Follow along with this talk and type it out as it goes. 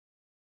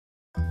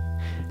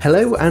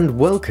Hello and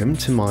welcome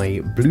to my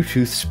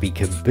Bluetooth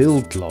speaker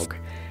build log.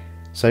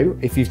 So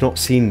if you've not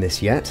seen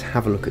this yet,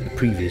 have a look at the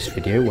previous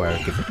video where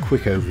I give a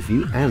quick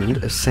overview and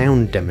a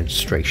sound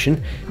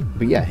demonstration.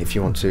 But yeah, if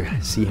you want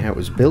to see how it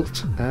was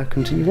built,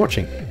 continue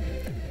watching.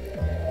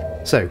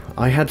 So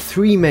I had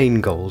three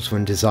main goals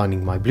when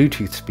designing my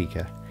Bluetooth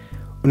speaker: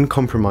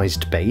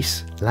 uncompromised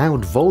bass,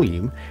 loud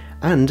volume,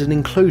 and an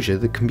enclosure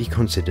that can be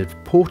considered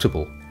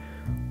portable.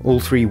 All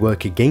three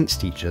work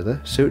against each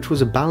other, so it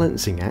was a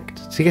balancing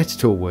act to get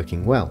it all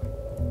working well.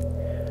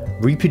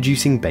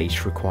 Reproducing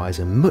bass requires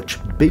a much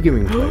bigger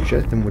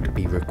enclosure than would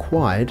be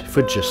required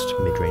for just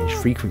mid-range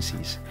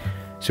frequencies.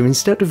 So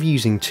instead of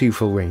using two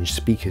full-range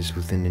speakers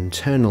with an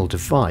internal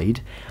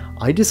divide,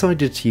 I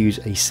decided to use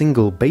a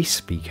single bass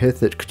speaker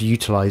that could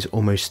utilise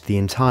almost the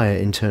entire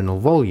internal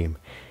volume,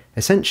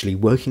 essentially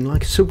working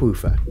like a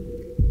subwoofer.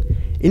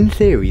 In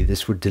theory,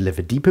 this would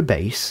deliver deeper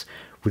bass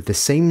with the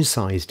same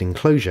sized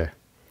enclosure.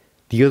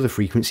 The other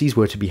frequencies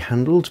were to be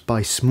handled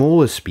by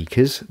smaller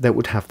speakers that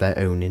would have their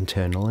own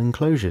internal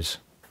enclosures.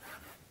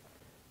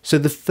 So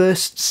the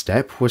first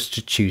step was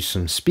to choose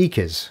some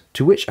speakers,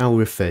 to which I'll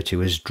refer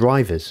to as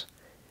drivers.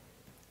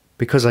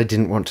 Because I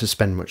didn't want to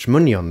spend much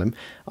money on them,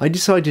 I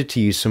decided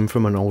to use some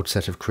from an old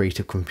set of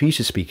Creative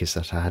Computer speakers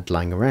that I had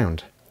lying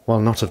around.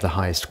 While not of the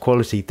highest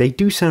quality, they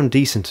do sound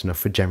decent enough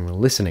for general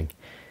listening.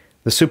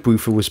 The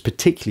subwoofer was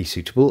particularly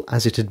suitable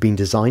as it had been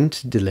designed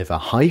to deliver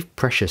high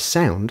pressure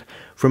sound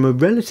from a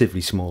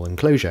relatively small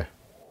enclosure.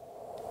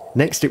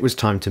 Next it was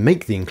time to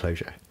make the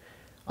enclosure.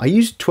 I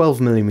used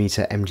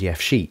 12mm MDF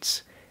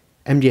sheets.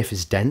 MDF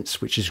is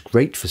dense, which is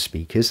great for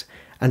speakers,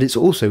 and it's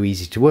also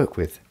easy to work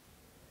with.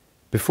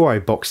 Before I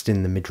boxed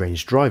in the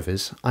mid-range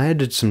drivers, I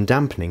added some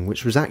dampening,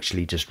 which was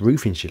actually just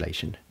roof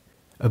insulation.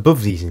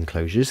 Above these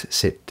enclosures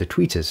sit the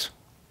tweeters.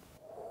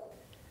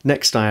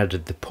 Next I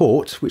added the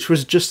port, which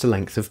was just a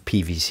length of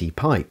PVC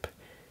pipe.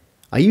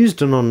 I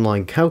used an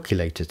online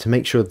calculator to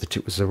make sure that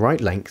it was the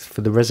right length for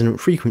the resonant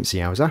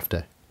frequency I was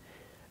after.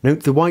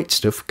 Note the white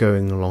stuff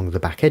going along the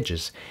back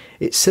edges.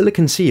 It's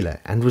silicone sealer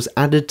and was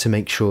added to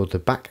make sure the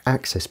back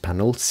access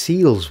panel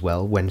seals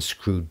well when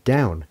screwed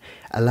down,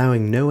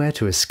 allowing no air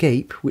to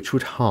escape, which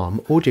would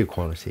harm audio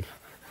quality.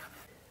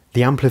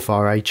 The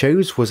amplifier I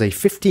chose was a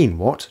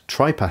 15-watt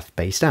tripath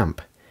based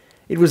amp.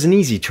 It was an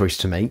easy choice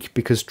to make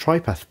because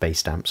tripath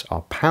based amps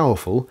are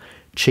powerful,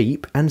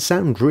 cheap, and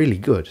sound really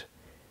good.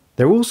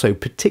 They're also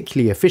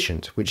particularly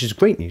efficient, which is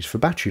great news for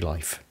battery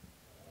life.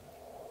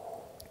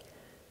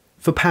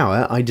 For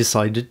power, I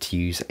decided to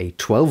use a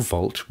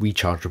 12-volt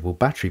rechargeable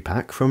battery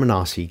pack from an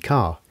RC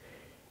car.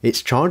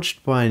 It's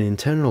charged by an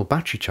internal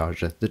battery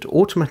charger that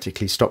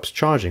automatically stops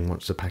charging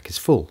once the pack is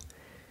full.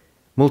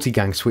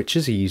 Multi-gang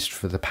switches are used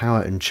for the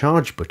power and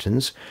charge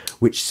buttons,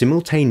 which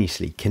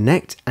simultaneously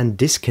connect and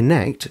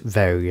disconnect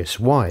various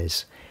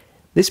wires.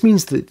 This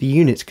means that the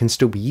unit can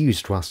still be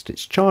used whilst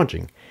it's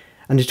charging,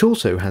 and it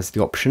also has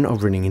the option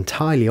of running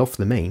entirely off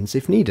the mains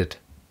if needed.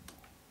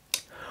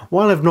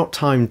 While I've not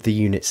timed the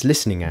unit's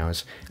listening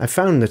hours, I've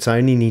found that I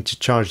only need to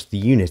charge the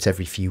unit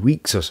every few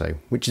weeks or so,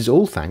 which is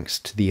all thanks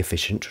to the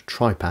efficient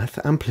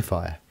tripath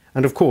amplifier,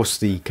 and of course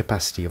the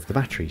capacity of the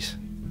batteries.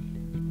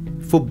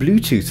 For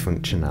Bluetooth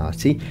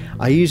functionality,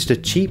 I used a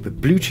cheap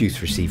Bluetooth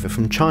receiver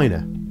from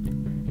China.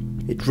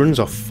 It runs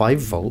off 5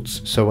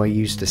 volts, so I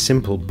used a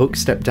simple buck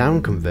step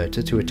down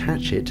converter to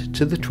attach it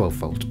to the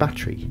 12-volt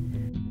battery.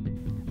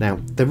 Now,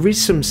 there is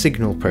some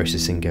signal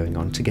processing going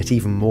on to get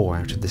even more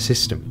out of the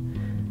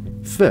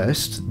system.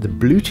 First, the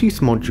Bluetooth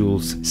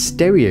module's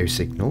stereo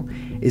signal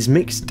is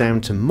mixed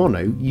down to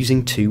mono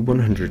using two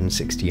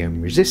 160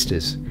 ohm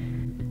resistors.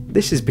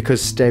 This is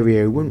because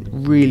stereo won't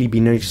really be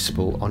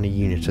noticeable on a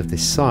unit of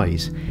this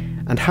size,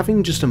 and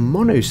having just a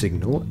mono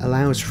signal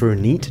allows for a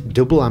neat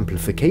double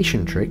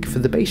amplification trick for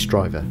the bass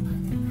driver.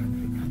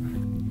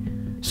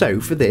 So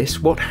for this,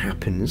 what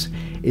happens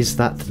is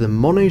that the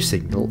mono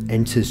signal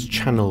enters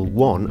channel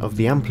 1 of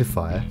the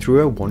amplifier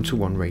through a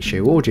 1:1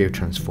 ratio audio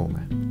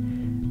transformer.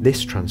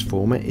 This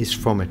transformer is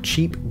from a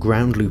cheap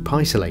ground loop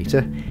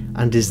isolator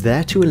and is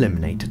there to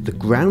eliminate the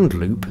ground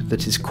loop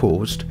that is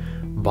caused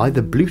by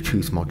the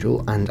Bluetooth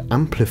module and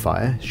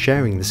amplifier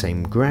sharing the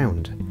same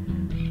ground.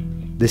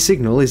 The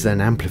signal is then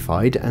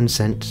amplified and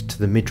sent to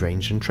the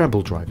mid-range and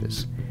treble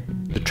drivers.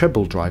 The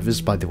treble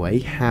drivers, by the way,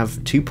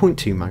 have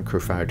 2.2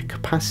 microfarad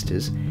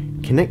capacitors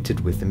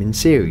connected with them in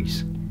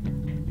series.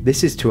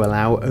 This is to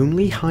allow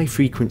only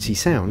high-frequency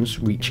sounds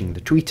reaching the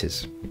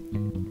tweeters.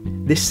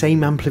 This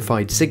same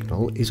amplified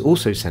signal is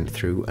also sent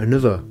through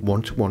another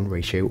 1:1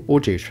 ratio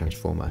audio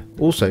transformer,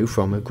 also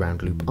from a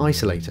ground loop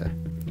isolator,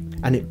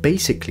 and it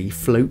basically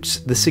floats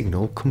the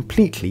signal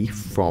completely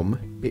from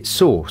its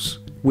source,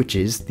 which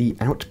is the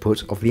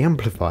output of the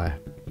amplifier.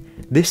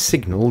 This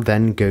signal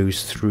then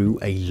goes through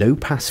a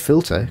low-pass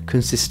filter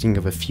consisting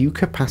of a few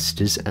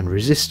capacitors and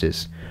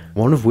resistors,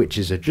 one of which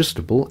is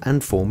adjustable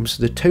and forms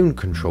the tone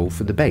control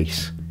for the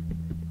bass.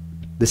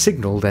 The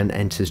signal then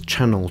enters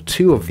channel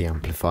 2 of the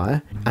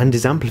amplifier and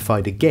is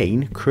amplified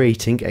again,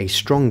 creating a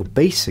strong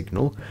bass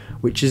signal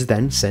which is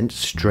then sent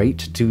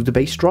straight to the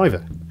bass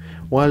driver,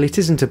 While it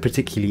isn't a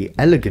particularly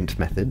elegant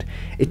method,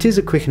 it is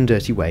a quick and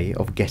dirty way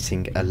of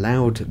getting a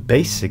loud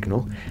bass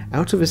signal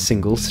out of a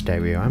single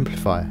stereo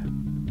amplifier.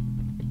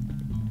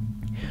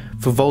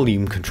 For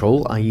volume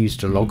control, I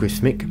used a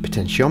logarithmic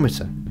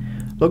potentiometer.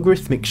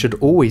 Logarithmic should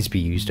always be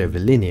used over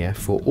linear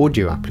for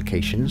audio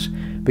applications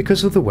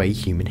because of the way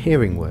human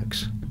hearing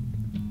works.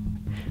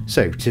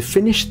 So, to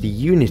finish the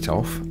unit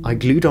off, I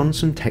glued on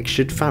some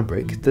textured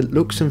fabric that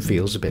looks and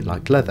feels a bit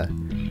like leather.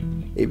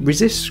 It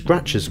resists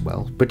scratches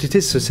well, but it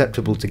is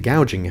susceptible to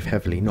gouging if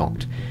heavily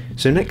knocked,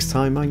 so next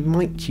time I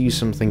might use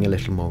something a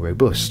little more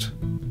robust.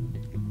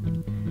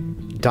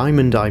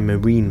 Diamond Eye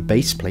marine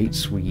base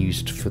plates were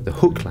used for the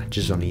hook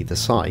latches on either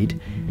side,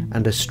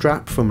 and a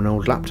strap from an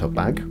old laptop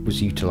bag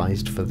was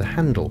utilised for the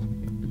handle.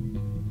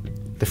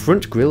 The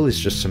front grille is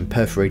just some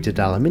perforated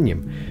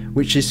aluminium,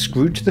 which is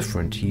screwed to the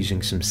front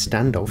using some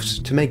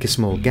standoffs to make a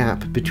small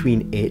gap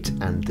between it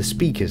and the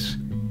speakers.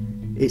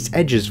 Its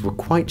edges were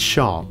quite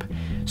sharp,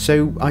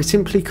 so I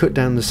simply cut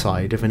down the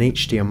side of an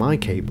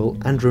HDMI cable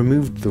and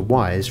removed the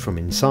wires from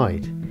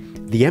inside.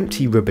 The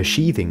empty rubber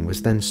sheathing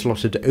was then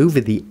slotted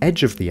over the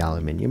edge of the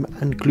aluminium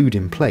and glued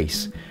in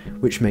place,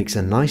 which makes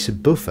a nice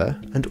buffer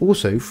and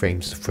also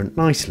frames the front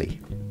nicely.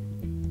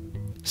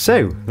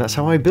 So that's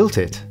how I built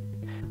it.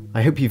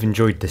 I hope you've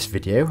enjoyed this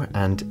video,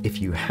 and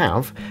if you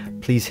have,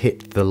 please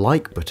hit the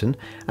like button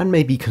and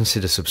maybe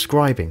consider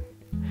subscribing.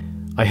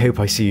 I hope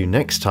I see you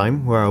next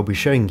time, where I'll be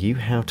showing you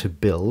how to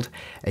build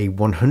a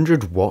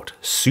 100 watt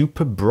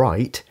super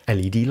bright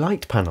LED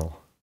light panel.